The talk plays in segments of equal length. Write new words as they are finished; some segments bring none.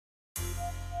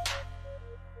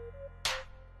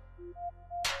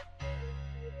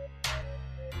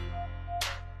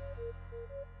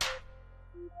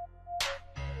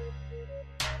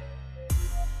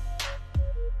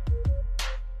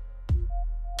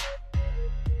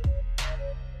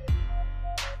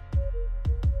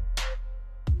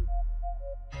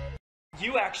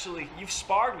You've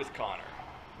sparred with Conor,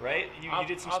 right? You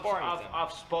did some sparring with him.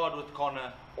 I've sparred with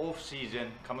Conor off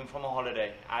season, coming from a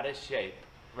holiday, out of shape.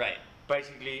 Right.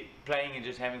 Basically playing and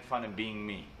just having fun and being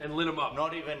me. And lit him up.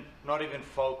 Not even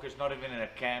focused, not even in a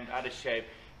camp, out of shape.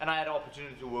 And I had an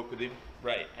opportunity to work with him.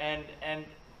 Right. And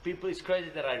people, it's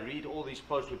crazy that I read all these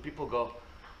posts where people go,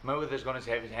 Mayweather's going to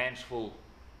have his hands full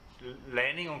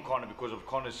landing on Conor because of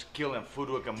Conor's skill and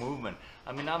footwork and movement.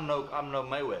 I mean, I'm no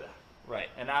Mayweather. Right.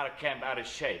 And out of camp, out of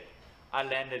shape. I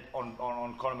landed on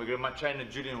Conor McGregor. My trainer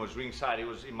Julian was ringside. He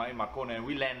was in my corner, and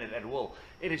we landed at will.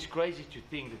 It is crazy to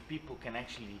think that people can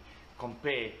actually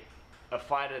compare a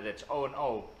fighter that's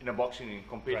 0-0 in a boxing ring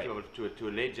compared to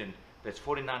a legend that's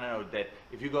 49-0. That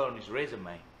if you go on his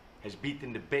resume, has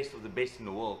beaten the best of the best in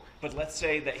the world. But let's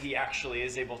say that he actually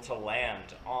is able to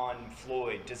land on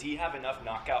Floyd. Does he have enough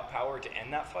knockout power to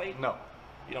end that fight? No.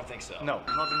 You don't think so? No,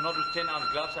 not with 10-ounce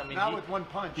gloves. I mean, not with one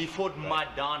punch. He fought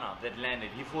Maidana that landed.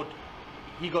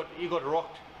 He got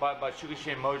rocked by Sugar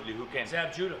Shane Mosley, who can.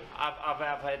 Zab Judah.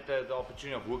 I've had the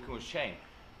opportunity of working with Shane,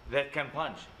 that can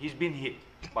punch. He's been hit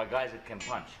by guys that can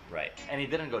punch. Right. And he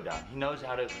didn't go down. He knows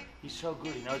how to. He's so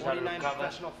good. He knows how to recover.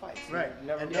 Professional fights. Right.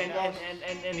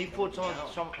 And he fought some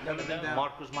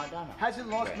Marcus Maidana. Hasn't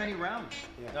lost many rounds.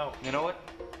 Yeah. No. You know what?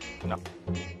 No.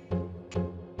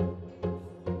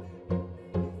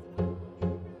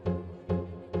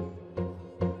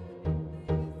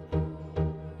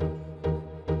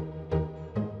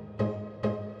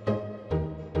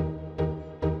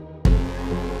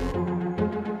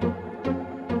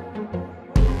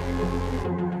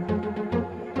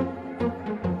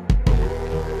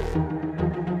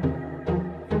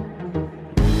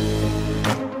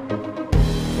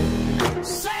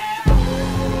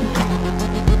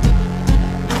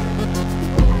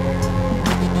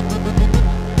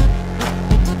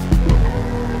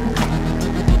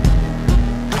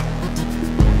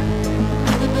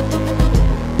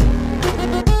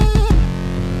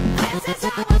 This is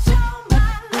how I show my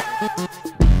love.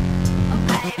 Oh,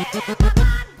 baby.